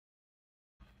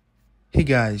Hey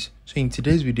guys, so in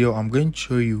today's video I'm going to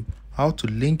show you how to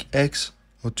link X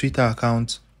or Twitter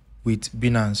account with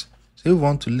Binance. So if you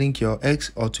want to link your X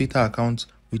or Twitter account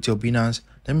with your Binance,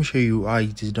 let me show you how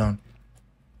it is done.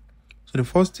 So the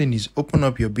first thing is open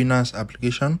up your Binance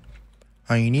application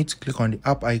and you need to click on the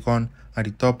app icon at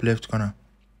the top left corner.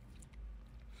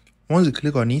 Once you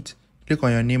click on it, click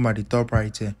on your name at the top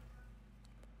right here.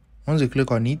 Once you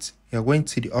click on it, you're going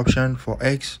to see the option for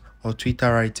X or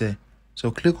Twitter right here. So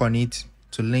click on it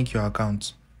to link your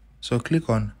account. So click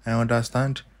on I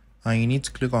understand and you need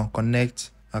to click on connect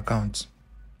account.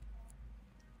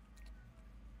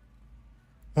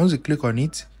 Once you click on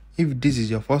it, if this is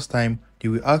your first time, they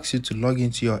will ask you to log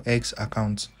into your X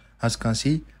account. As you can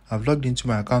see, I've logged into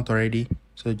my account already,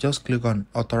 so just click on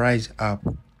authorize app.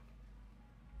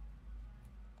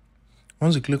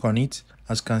 Once you click on it,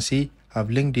 as you can see,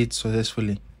 I've linked it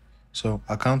successfully. So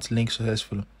account link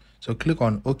successful. So click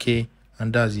on OK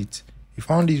and that's it. If you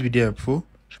found this video helpful,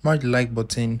 smash the like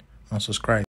button and subscribe.